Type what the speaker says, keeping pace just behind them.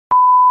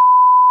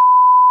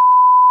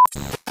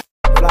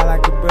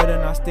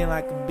I sting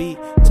like a bee.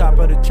 Top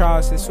of the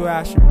charts, that's where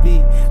I should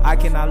be. I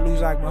cannot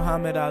lose like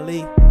Muhammad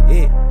Ali.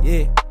 Yeah.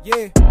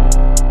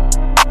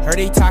 Heard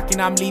they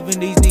talking, I'm leaving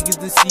these niggas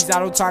deceased. I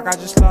don't talk, I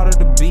just slaughter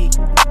the beat.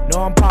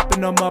 No, I'm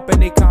popping them up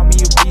and they call me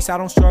a beast. I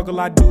don't struggle,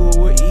 I do it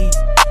with ease.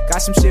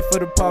 Got some shit for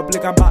the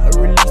public, I'm about to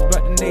release,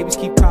 but the neighbors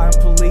keep calling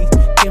police.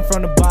 Came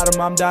from the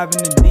bottom, I'm diving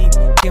in deep.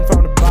 Came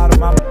from the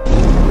bottom, I'm...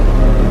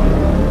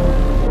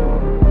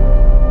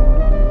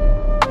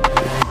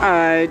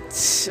 Alright,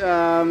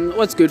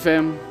 what's good,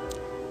 fam?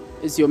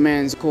 It's your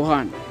man's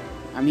Kohan.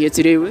 I'm here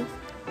today with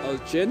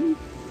Elgin,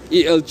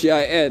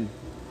 E-L-G-I-N,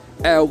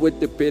 L with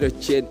the bit of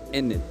chin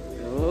in it.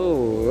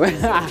 Oh,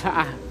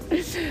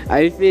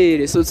 I feel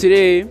it. So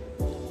today,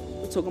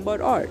 we're talking about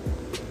art.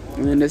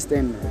 You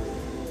understand?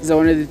 This is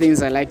one of the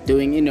things I like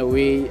doing in a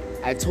way.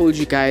 I told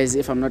you guys,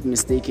 if I'm not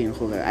mistaken,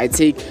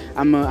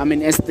 I'm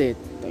an aesthete.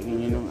 Like,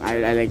 you know,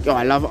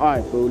 I love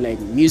art, bro.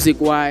 Like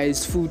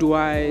music-wise,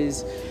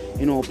 food-wise,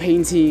 you know,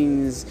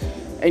 paintings,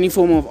 any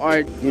form of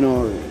art, you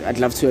know, I'd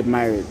love to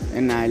admire it.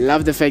 And I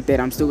love the fact that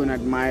I'm still gonna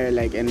admire,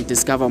 like, and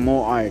discover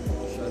more art.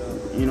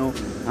 You know,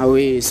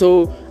 away.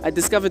 So I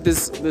discovered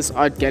this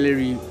art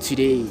gallery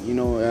today. You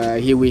know,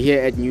 we're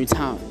here at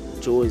Newtown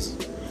Junction.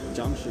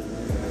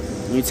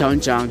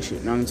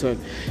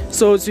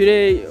 So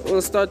today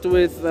we'll start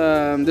with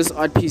this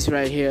art piece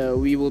right here.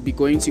 We will be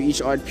going to each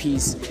art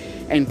piece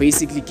and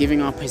basically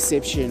giving our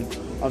perception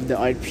of the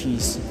art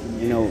piece.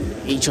 You know,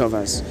 each of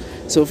us.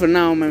 So for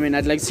now, my man,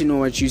 I'd like to know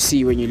what you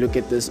see when you look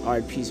at this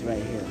art piece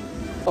right here.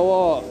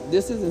 Oh,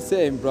 this is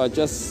insane, bro.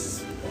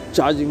 Just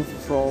judging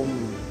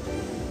from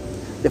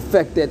the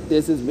fact that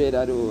this is made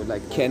out of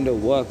like candle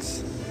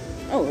works.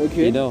 Oh,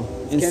 okay. You know,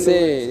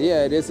 insane.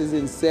 Yeah, this is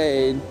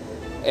insane.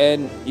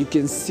 And you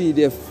can see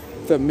the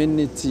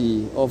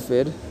femininity of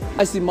it.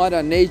 I see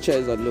Mother Nature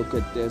as I look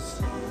at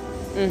this.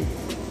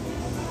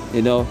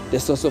 You know, the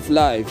source of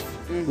life,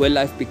 where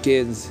life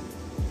begins.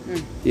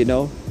 You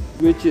know,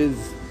 which is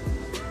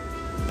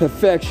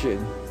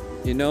perfection.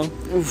 You know.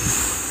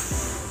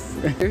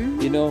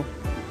 You know.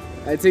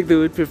 I take the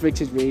word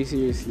perfection very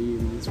seriously.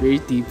 It's very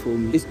deep for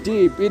me. It's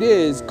deep, it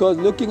is, because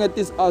looking at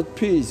this art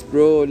piece,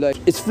 bro, like,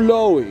 it's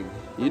flowing,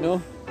 you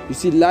know? You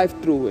see life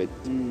through it,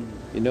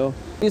 you know?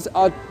 This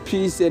art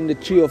piece and the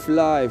tree of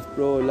life,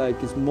 bro,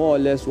 like, it's more or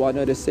less one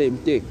and the same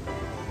thing.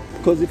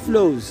 Because it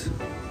flows,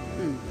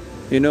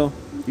 you know?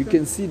 You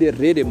can see the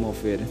rhythm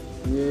of it,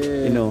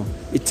 you know?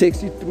 It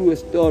takes you through a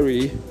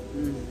story,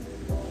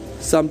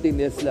 something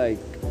that's, like,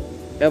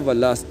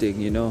 everlasting,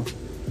 you know?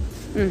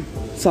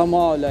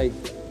 Somehow, like,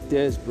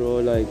 this, bro,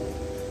 like,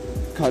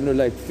 kind of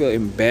like feel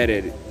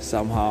embedded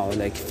somehow,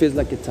 like feels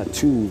like a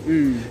tattoo,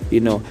 you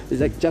know. It's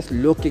like just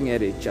looking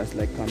at it, just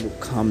like kind of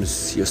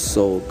comes your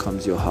soul,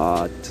 comes your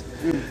heart,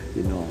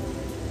 you know.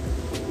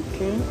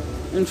 Okay,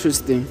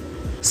 interesting.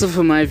 So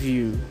for my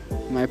view,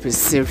 my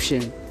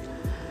perception,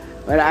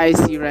 what I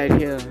see right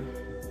here,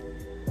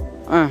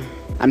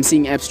 I'm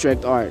seeing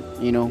abstract art,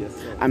 you know. Yes,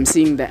 I'm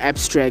seeing the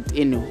abstract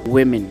in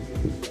women,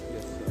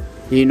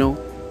 you know.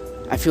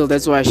 I feel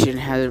that's why she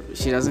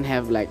doesn't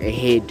have like a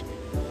head,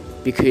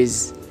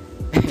 because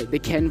the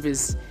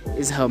canvas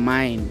is her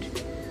mind,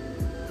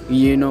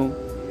 you know.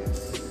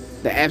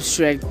 The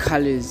abstract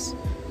colors,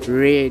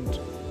 red,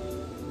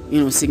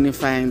 you know,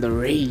 signifying the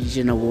rage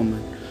in a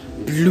woman,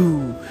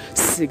 blue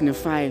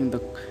signifying the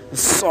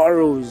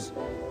sorrows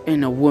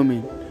in a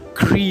woman,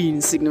 green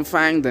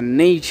signifying the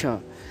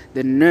nature,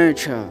 the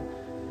nurture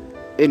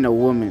in a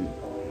woman,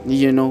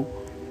 you know.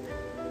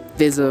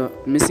 There's a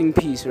missing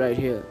piece right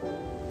here.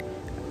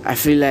 I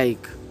feel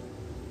like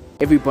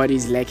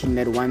everybody's lacking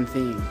that one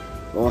thing,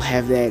 or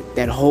have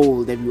that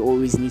hole that we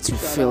always need to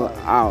fill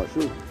out.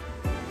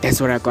 That's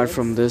what I got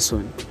from this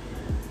one.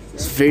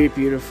 It's very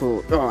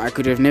beautiful. Oh, I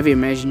could have never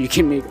imagined you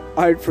can make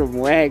art from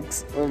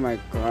wax. Oh my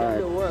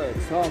god.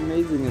 How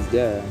amazing is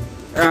that?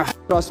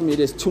 Trust me,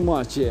 there's too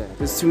much here.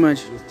 There's too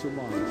much. There's too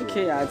much.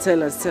 Okay,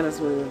 tell us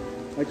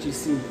what you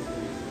see.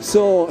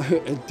 So,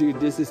 dude,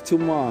 this is too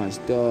much.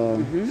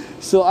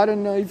 So I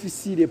don't know if you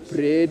see the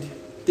bread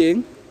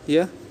thing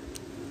here.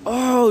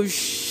 Oh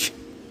shit.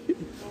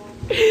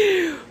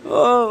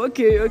 Oh,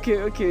 okay.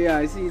 Yeah,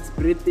 I see it's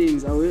bread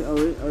things.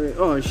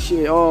 Oh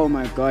shit. Oh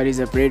my god, he's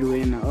a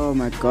breadwinner. Oh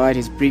my god,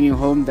 he's bringing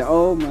home the.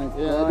 Oh my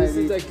god. This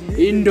is like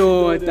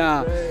indoor.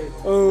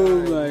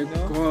 Oh my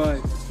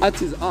god.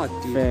 Art is art,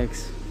 dude.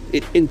 Facts.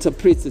 It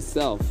interprets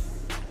itself,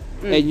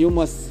 and you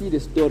must see the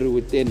story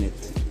within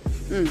it.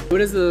 What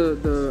does the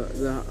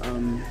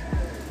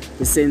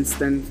sense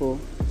stand for?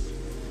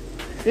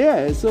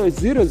 Yeah, so it's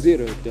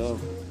 0-0, though.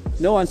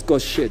 No one's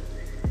got shit.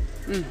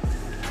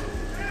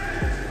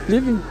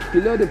 Living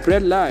below the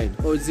bread line.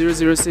 Oh,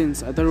 0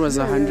 cents. I thought it was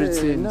 100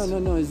 cents.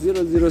 No, it's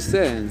 0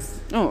 cents.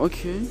 Oh,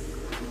 okay.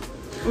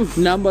 Oof.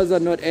 Numbers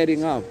are not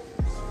adding up.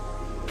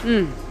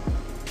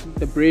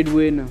 The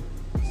breadwinner.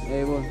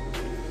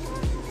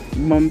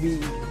 Mombi.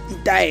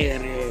 Tire.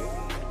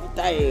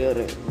 I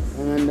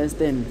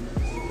understand.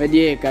 But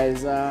yeah,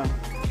 guys,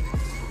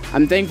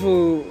 I'm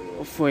thankful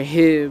for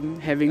him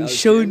having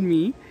shown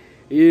me,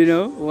 you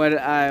know, what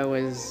I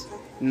was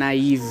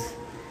naive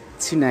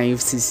too naive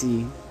to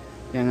see.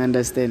 You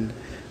understand?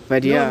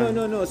 But yeah.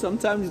 No.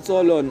 Sometimes it's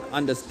all on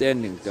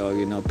understanding, dog.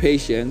 You know,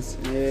 patience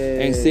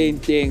Yeah. and saying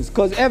things.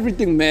 Cause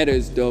everything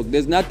matters, dog.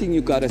 There's nothing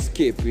you gotta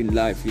skip in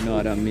life. You know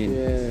what I mean?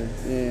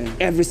 Yeah.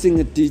 Every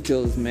single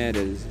details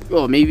matters.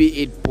 Well,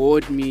 maybe it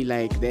bored me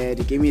like that.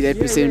 It gave me that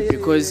percent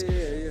because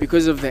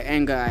of the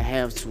anger I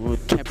have toward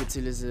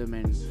capitalism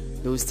and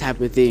those type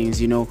of things.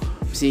 You know,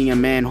 seeing a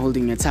man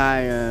holding a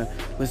tire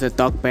with a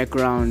dark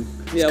background,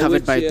 it's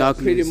covered by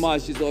darkness. Pretty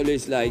much is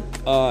always like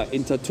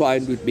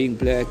intertwined with being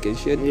black and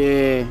shit.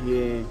 Yeah.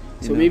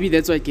 So maybe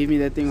that's why it gave me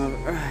that thing of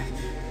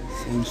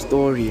same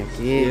story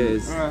again.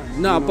 Yes.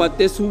 But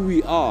that's who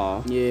we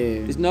are.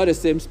 Yeah. It's not the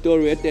same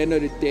story at the end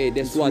of the day.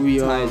 That's what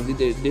ties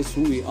it. That's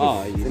who we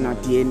are. It's in our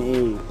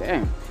DNA.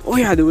 Damn. Oh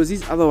yeah, there was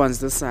these other ones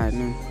this side.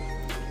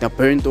 The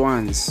burnt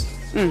ones.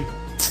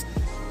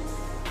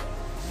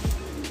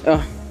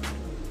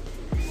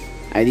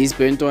 These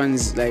burnt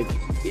ones, like,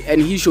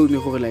 and he showed me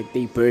how like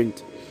they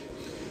burnt.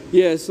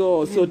 Yeah,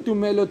 so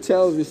Tumelo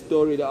tells the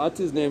story. The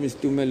artist's name is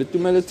Tumelo.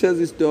 Tumelo tells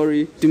the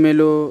story.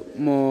 Tumelo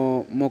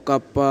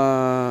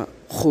Mokapa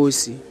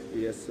Khosi.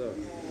 Yes, sir.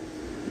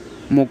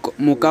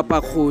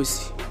 Mokapa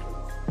Khosi.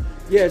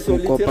 Yeah, so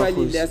Mokapa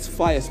literally Khosi. that's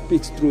fire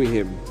speaks through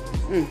him.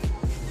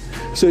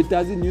 So it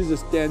doesn't use a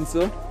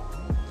stanza.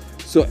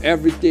 So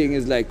everything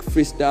is like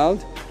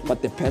freestyled,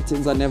 but the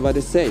patterns are never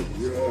the same.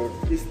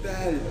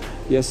 Freestyle.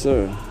 Yes,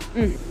 sir.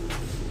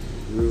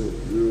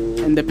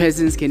 And the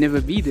peasants can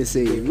never be the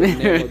same.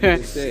 Never be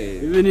the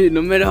same. Even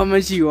no matter how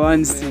much he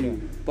wants to.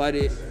 But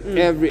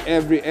every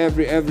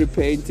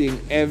painting,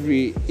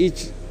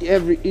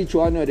 each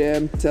one of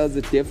them tells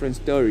a different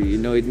story. You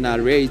know, it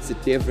narrates a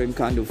different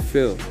kind of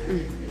feel.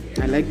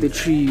 I like the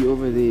tree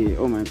over there.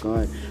 Oh my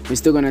god. We're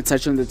still gonna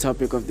touch on the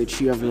topic of the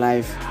tree of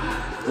life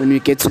when we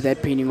get to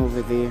that painting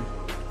over there.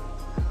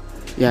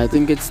 Yeah, I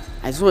think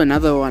I saw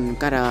another one,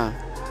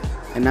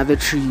 another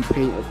tree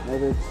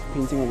another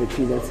painting of a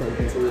tree that's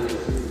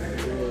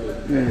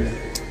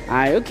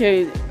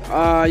okay.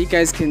 You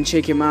guys can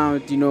check him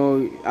out, you know.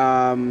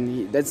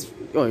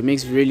 He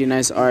makes really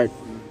nice art.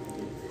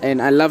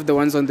 And I love the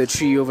ones on the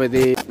tree over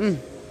there.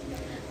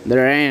 The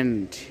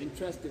rand.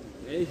 Interesting,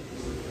 eh?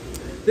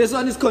 This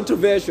one is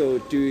controversial,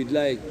 dude.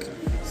 Like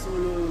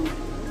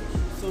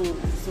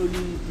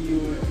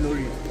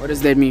What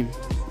does that mean?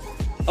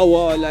 Oh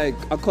well, like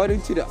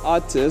according to the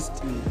artist,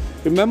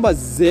 remember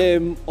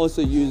Zim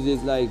also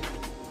uses like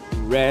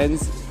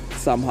rands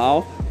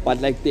somehow, but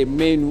like the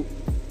main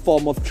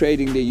form of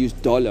trading they use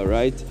dollar,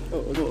 right?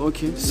 Oh,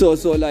 okay. So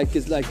like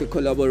it's like a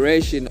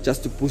collaboration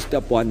just to boost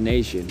up one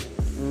nation.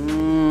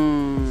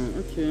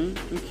 Okay.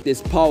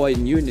 There's power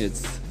in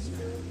units.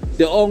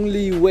 The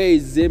only way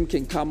Zim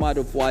can come out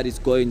of what it's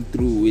going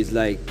through is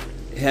like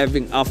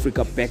having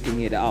Africa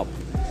backing it up.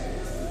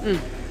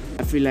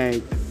 I feel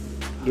like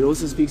it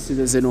also speaks to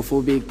the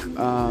xenophobic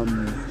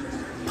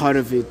part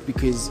of it,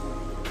 because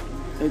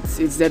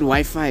it's that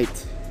Wi-Fi.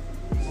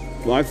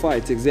 Wi-Fi,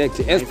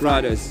 exactly. As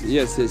brothers.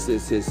 Yes.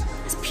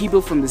 It's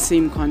people from the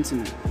same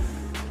continent,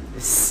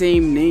 the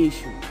same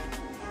nation.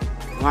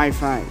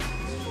 Wi-Fi.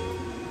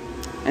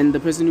 And the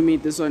person who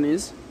made this one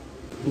is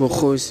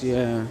Bokhosi,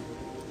 yeah.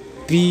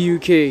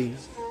 BUK.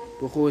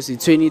 Bokhosi,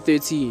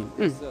 2013.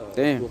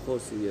 Damn.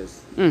 Bokhosi,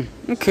 yes.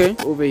 Okay.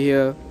 Over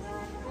here.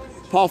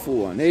 Powerful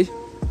one, eh?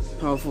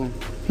 Powerful.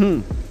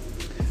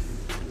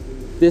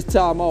 This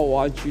time I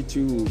want you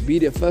to be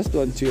the first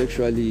one to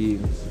actually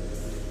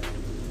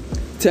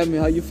tell me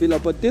how you feel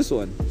about this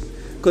one.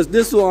 Because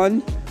this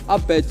one, I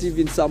bet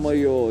even some of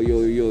your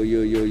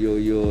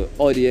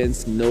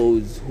audience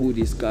knows who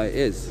this guy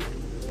is.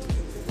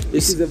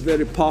 This is a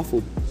very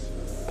powerful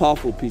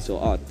piece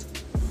of art.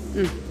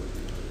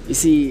 You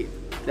see,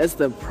 that's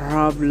the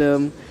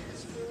problem.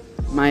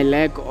 My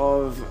lack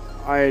of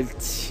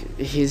art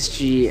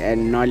history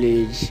and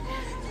knowledge.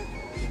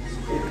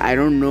 I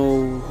don't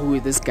know who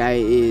this guy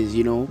is,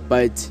 you know,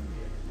 but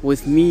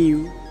with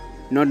me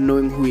not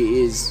knowing who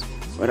he is,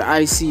 what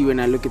I see when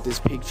I look at this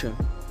picture,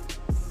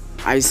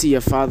 I see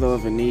a father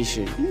of a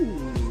nation.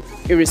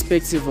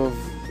 Irrespective of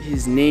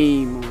his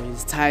name or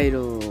his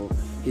title or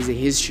his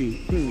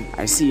history,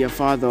 I see a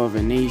father of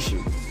a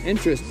nation.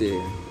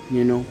 Interesting.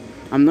 You know,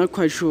 I'm not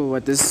quite sure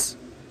what this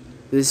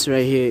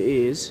right here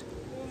is.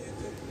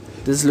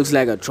 This looks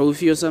like a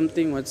trophy or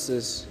something. What's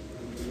this?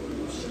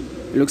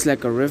 It looks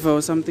like a river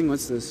or something.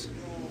 What's this?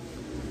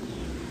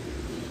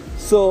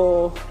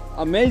 So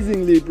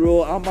amazingly,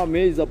 bro, I'm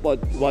amazed about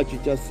what you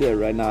just said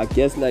right now. I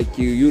guess like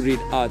you read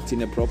art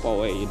in a proper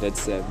way in that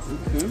sense.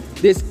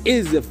 This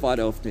is the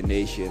father of the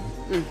nation.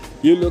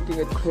 You're looking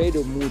at Cred.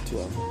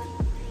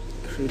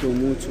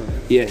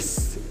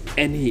 Yes,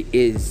 and he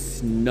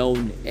is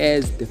known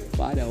as the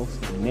father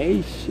of the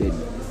nation.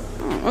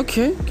 Oh,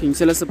 okay. Can you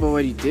tell us about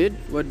what he did?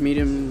 What made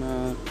him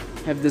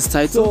have this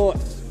title? So,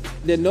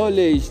 the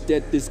knowledge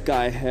that this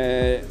guy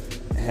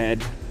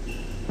had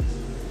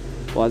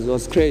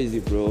was crazy,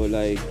 bro.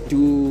 Like,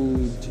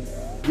 dude,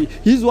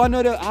 he's one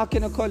of the, how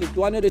can I call it,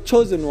 one of the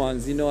chosen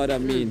ones, you know what I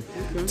mean?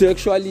 To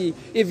actually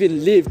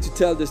even live to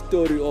tell the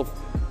story of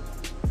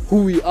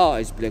who we are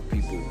as black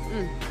people,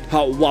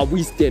 what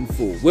we stand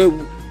for,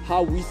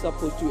 how we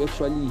supposed to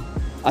actually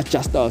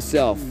adjust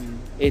ourselves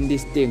in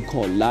this thing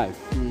called life.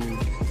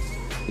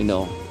 You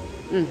know,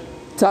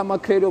 Tama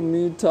Credo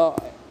Muta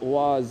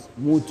was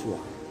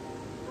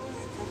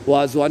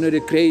one of the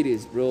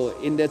greatest, bro,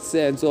 in that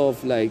sense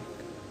of like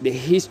the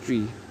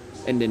history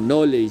and the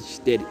knowledge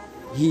that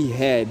he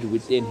had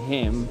within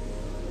him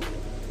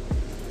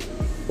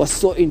was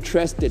so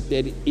interested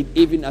that it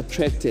even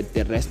attracted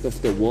the rest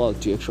of the world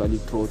to actually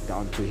throw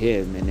down to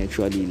him and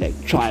actually like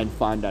try and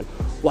find out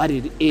what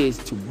it is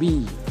to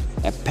be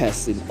a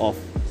person of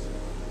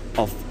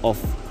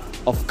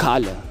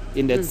color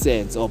in that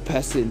sense, or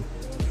person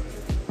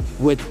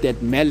with that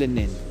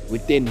melanin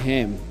within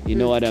him, you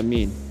know what I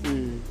mean?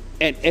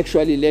 And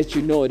actually let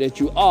you know that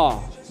you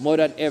are more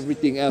than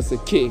everything else a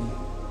king.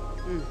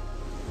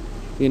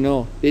 You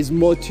know, there's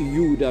more to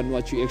you than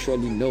what you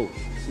actually know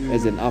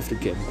as an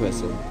African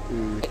person.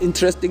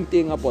 Interesting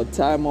thing about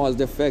Time was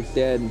the fact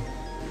that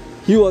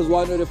he was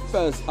one of the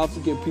first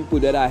African people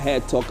that I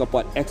had talk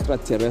about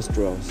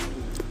extraterrestrials.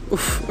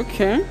 Oof,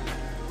 okay.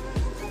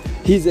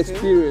 His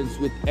experience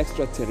with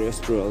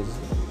extraterrestrials.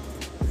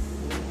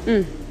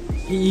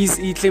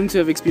 He claimed to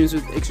have experience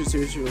with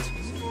extraterrestrials.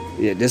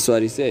 Yeah, that's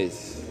what he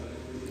says.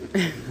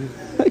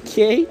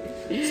 Okay.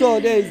 So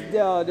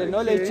the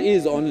knowledge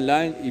is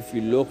online if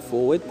you look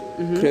for it.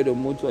 Credo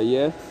Mutwa,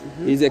 yeah.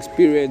 His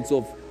experience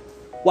of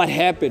what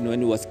happened when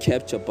he was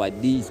captured by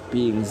these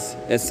beings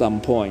at some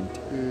point.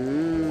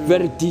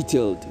 Very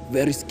detailed,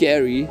 very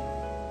scary.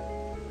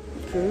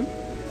 Okay.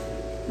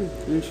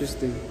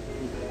 Interesting.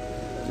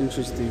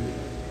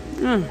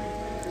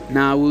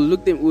 Now we'll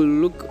look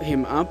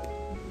him up.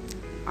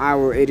 I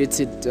will edit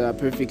it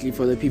perfectly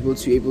for the people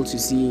to be able to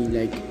see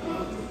like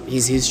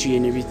his history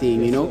and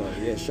everything, you know.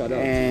 Yeah, shout out.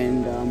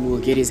 And we'll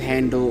get his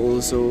handle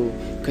also,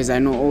 because I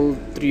know all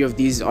three of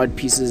these art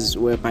pieces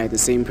were by the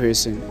same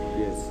person.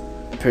 Yes.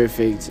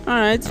 Perfect. All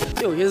right.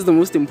 Yo, here's the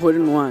most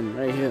important one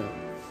right here.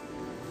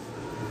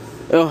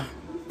 Oh,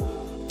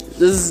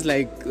 this is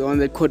like the one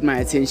that caught my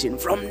attention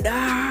from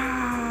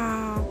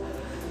da,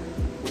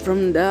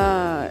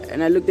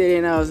 and I looked at it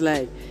and I was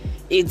like,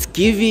 it's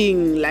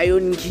giving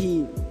Lion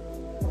King,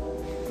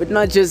 but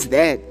not just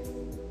that.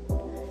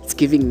 It's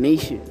giving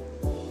nation.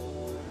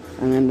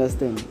 I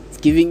understand. It's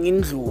giving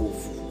Indlovu.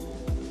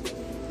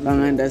 I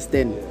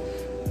understand.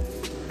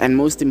 And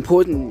most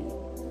importantly,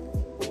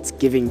 it's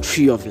giving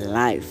Tree of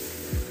Life.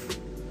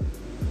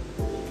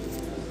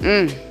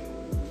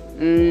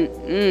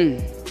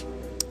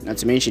 Not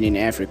to mention in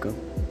Africa.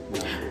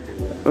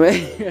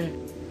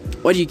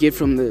 What do you get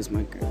from this,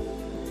 my guy?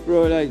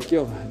 Bro, like,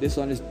 yo, this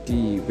one is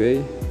deep,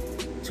 eh?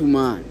 Too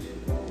much.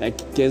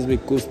 Like, it gives me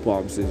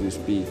goosebumps as we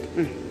speak.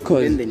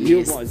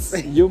 Because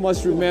you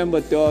must remember,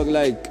 dog,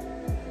 like,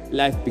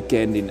 life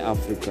began in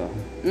Africa.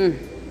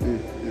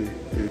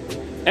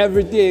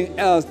 Everything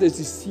else that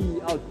you see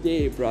out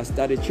there, bro,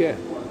 started here.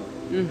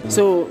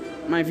 So,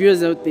 my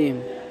viewers out there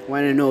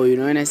want to know, you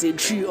know, and I say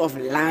Tree of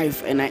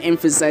Life and I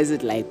emphasize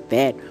it like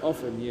that.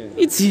 Often, yeah.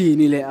 It's Tree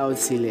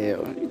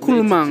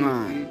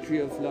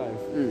of Life.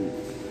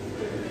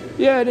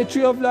 Yeah, the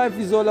Tree of Life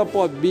is all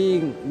about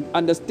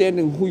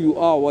understanding who you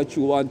are, what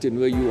you want, and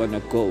where you want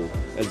to go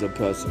as a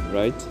person,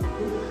 right?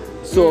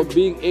 So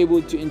being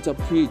able to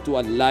interpret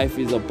what life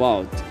is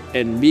about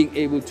and being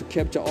able to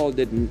capture all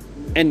that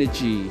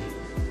energy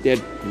that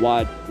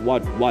what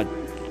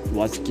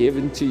was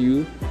given to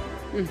you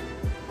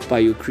by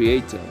your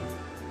creator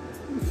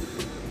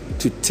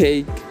to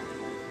take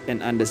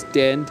and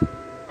understand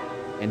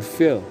and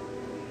feel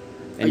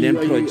and then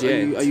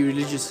project. Are you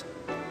religious?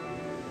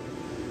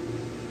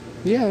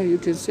 Yeah, you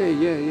can say,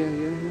 yeah.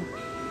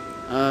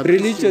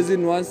 Religious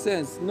in one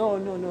sense. No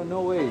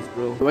ways,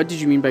 bro. What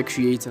did you mean by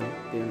creator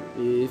then,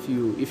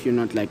 if you're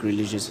not like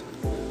religious?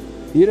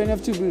 You don't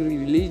have to be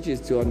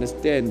religious to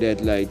understand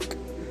that like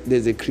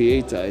there's a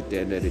creator at the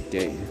end of the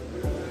day.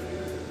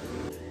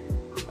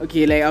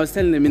 Okay, like I was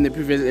telling them in the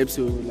previous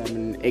episode, I'm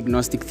an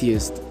agnostic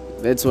theist.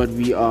 That's what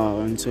we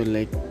are. And so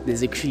like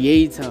there's a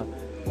creator,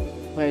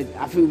 but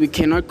I feel we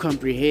cannot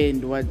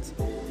comprehend what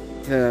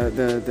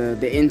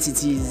the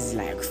entities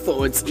like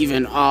thoughts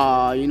even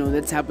are, you know,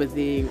 that type of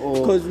thing. Or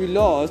because we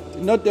lost,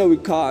 not that we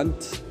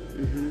can't,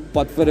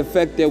 but for the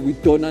fact that we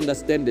don't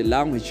understand the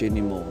language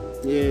anymore.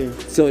 Yeah.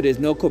 So there's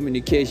no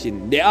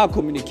communication. They are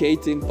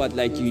communicating, but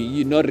like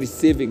you're not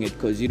receiving it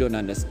because you don't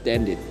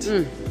understand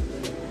it.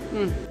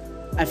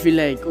 I feel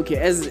like, okay,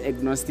 as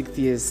agnostic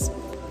theists,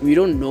 we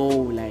don't know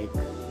like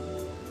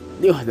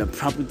the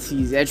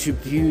properties,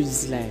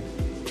 attributes, like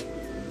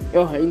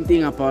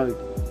anything about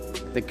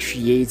the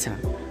creator.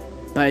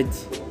 But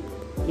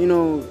you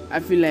know, I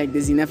feel like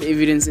there's enough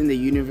evidence in the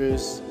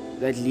universe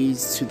that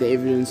leads to the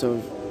evidence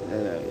of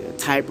a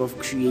type of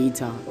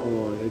creator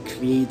or a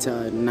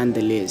creator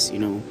nonetheless, you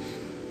know.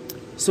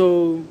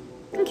 So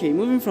okay,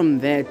 moving from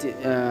that,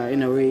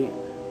 in a way,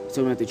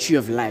 talking about the Tree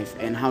of Life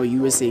and how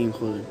you were saying,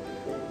 Colin,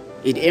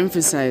 it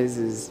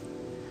emphasizes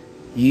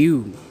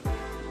you,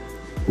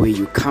 where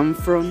you come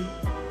from,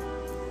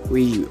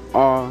 where you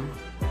are,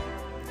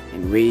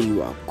 and where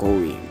you are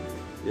going.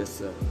 Yes,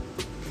 sir.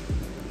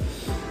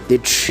 The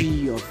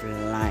tree of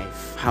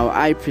life, how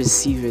I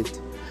perceive it.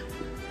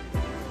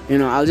 You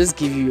know, I'll just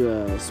give you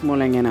a small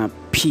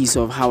piece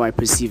of how I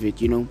perceive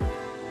it. You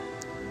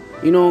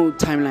know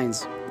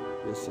timelines.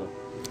 Yes, sir.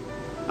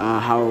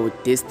 How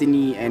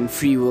destiny and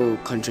free will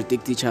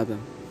contradict each other.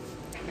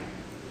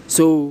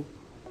 So,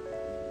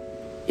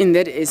 in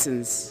that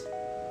essence,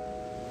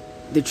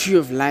 the tree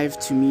of life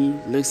to me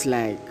looks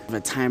like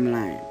a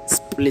timeline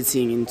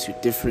splitting into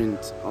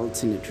different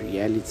alternate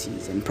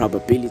realities and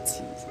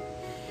probabilities,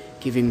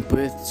 giving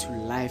birth to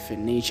life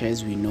and nature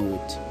as we know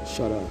it.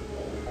 Shut up.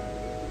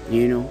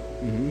 You know?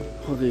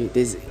 Okay,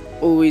 there's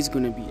always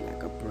gonna be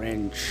like a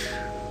branch.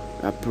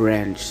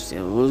 There's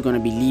always gonna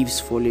be leaves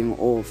falling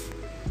off,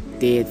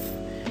 death,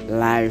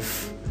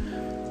 life.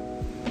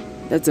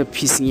 That's a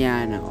piece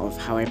of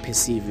how I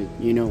perceive it.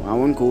 You know, I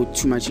won't go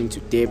too much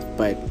into depth,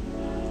 but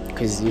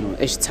because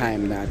each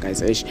time that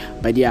guys,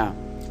 but yeah.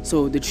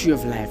 So the tree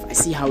of life, I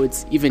see how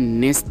it's even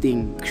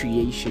nesting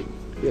creation.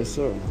 Yes,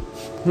 sir.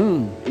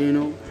 You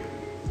know,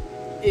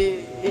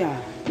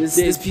 yeah.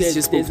 This piece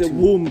just spoke there's a to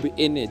me. womb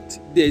in it.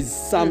 There's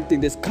something.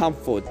 There's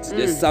comfort.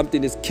 There's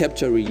something that's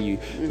capturing you.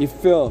 You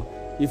feel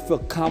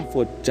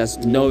comfort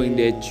just knowing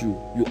that you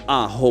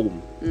are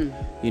home.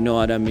 You know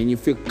what I mean? You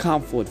feel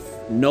comfort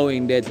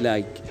knowing that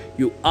like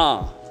you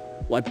are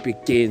what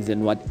begins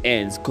and what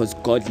ends, because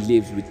God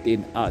lives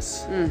within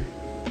us.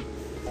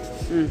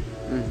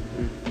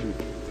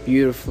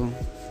 Beautiful,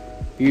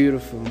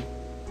 beautiful,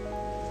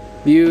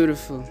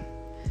 beautiful.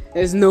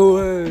 There's no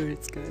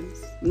words,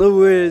 guys. No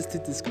words to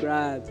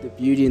describe the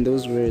beauty in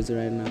those words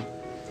right now.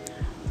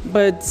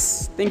 But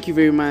thank you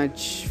very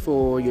much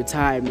for your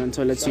time,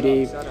 Nantola,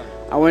 today. Shut up.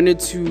 I wanted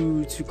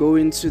to go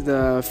into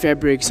the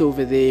fabrics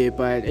over there,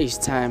 but it's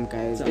time,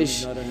 guys.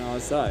 Time's not on our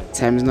side.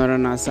 Time's not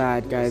on our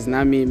side, guys.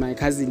 Nami, my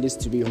cousin needs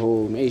to be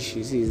home.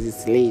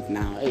 It's late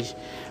now.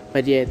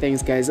 But yeah,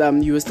 thanks, guys.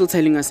 You were still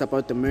telling us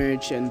about the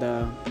merch and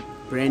the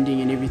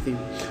branding and everything.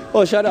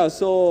 Oh, shout out.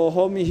 So,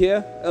 homie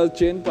here,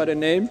 Elchin by the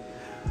name.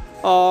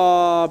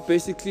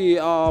 Basically,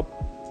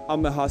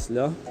 I'm a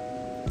hustler.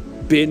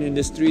 Been in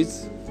the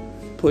streets,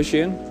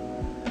 pushing.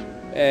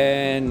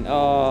 And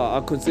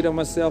I consider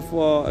myself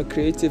a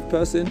creative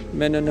person,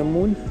 man on the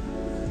moon,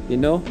 you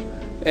know.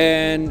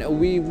 And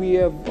we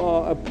have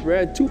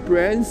two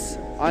brands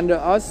under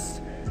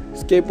us,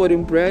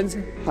 skateboarding brands,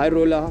 High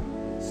Roller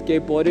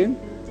Skateboarding.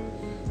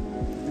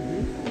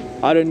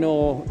 I don't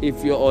know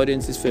if your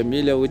audience is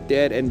familiar with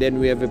that. And then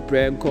we have a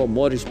brand called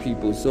Moorish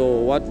People. So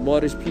what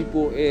Moorish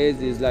People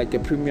is like a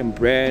premium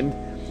brand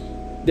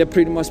that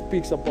pretty much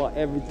speaks about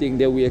everything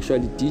that we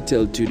actually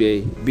detailed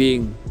today,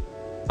 being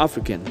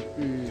African.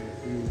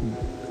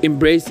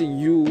 Embracing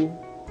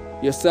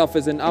yourself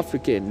as an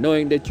African,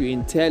 knowing that you're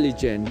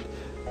intelligent.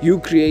 You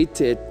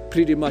created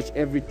pretty much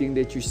everything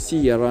that you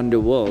see around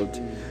the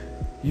world.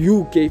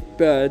 You gave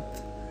birth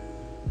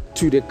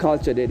to the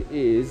culture that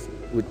is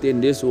within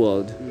this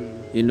world.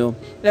 You know,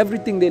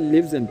 everything that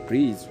lives and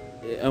breathes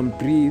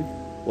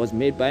was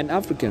made by an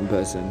African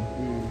person.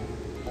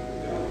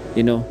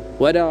 You know,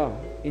 whether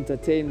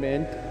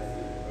entertainment,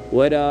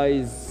 whether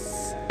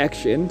it's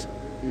action,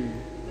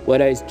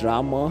 whether it's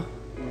drama,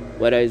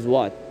 whether it's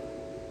what,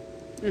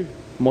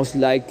 most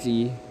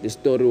likely the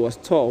story was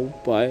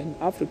told by an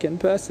African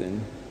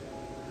person.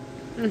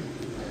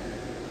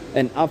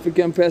 An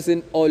African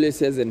person always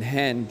has a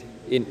hand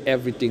in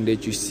everything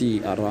that you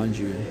see around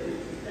you,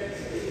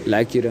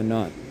 like it or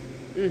not.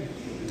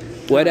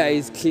 Whether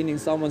it's cleaning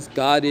someone's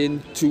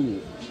garden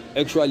to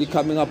actually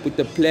coming up with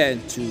a plan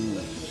to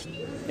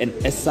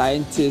a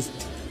scientist.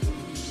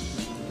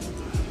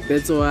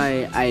 That's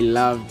why I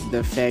love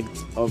the fact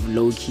of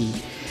Loki,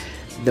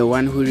 the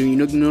one who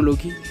know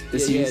Loki, the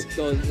series.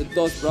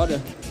 Thor's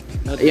brother.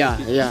 Yeah.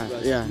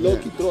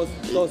 Loki,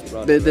 Thor's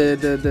brother.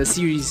 The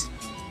series.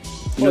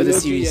 You know the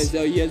Loki, series.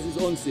 He has his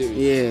own series.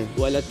 Yeah.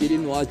 Well, I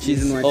didn't watch it.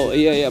 Didn't watch Oh, it.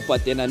 yeah,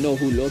 but then I know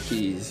who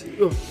Loki is.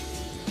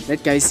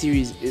 That guy's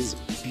series is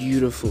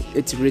beautiful.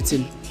 It's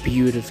written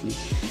beautifully.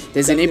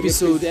 There's an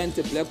episode. Represent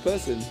a black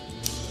person.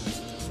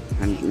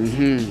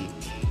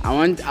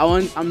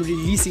 I'm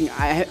releasing.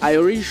 I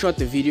already shot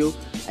the video.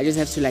 I just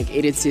have to like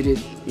edit it.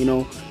 You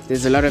know,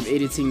 there's a lot of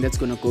editing that's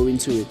gonna go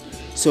into it.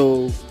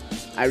 So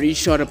I already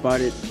shot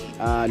about it.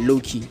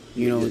 Loki,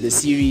 you know, the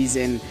series,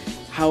 and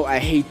how I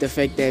hate the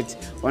fact that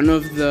one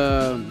of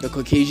the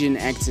Caucasian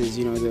actors,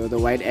 you know, the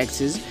white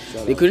actors,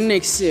 they couldn't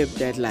accept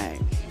that like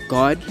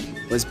God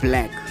was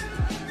black.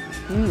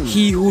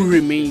 He who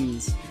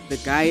remains, the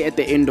guy at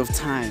the end of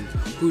time,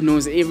 who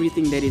knows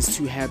everything that is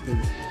to happen,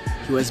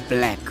 he was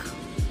black.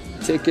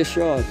 Take a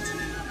shot.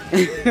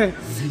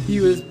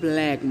 He was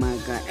black, my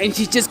guy. And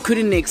she just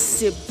couldn't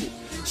accept it.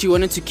 She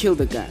wanted to kill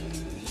the guy.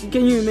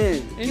 Can you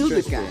imagine? Kill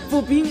the guy.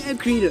 For being a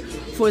creator,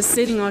 for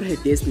setting out her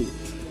destiny.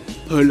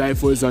 Her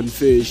life was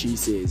unfair, she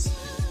says.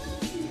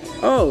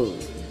 Oh,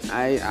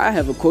 I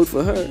have a quote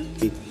for her.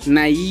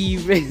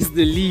 Naive as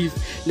the leaf,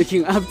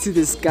 looking up to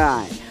the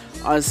sky,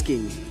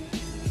 asking,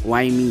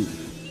 why me?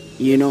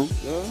 You know?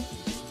 Huh?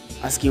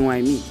 Asking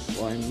why me?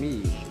 Why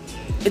me?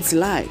 It's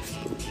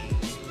life, bro.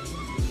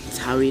 It's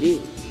how it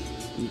is.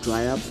 You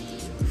dry up,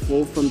 you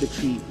fall from the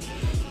tree,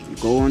 you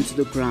go onto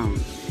the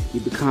ground, you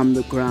become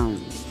the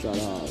ground. Shut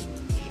up.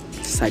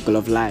 Cycle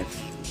of life.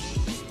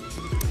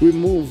 We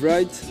move,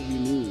 right? We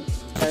move.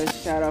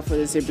 Guys, shout out for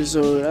this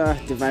episode.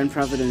 Divine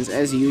Providence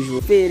as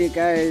usual. Fade it,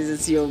 guys.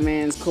 It's your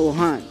man's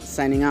Kohan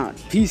signing out.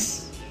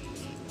 Peace.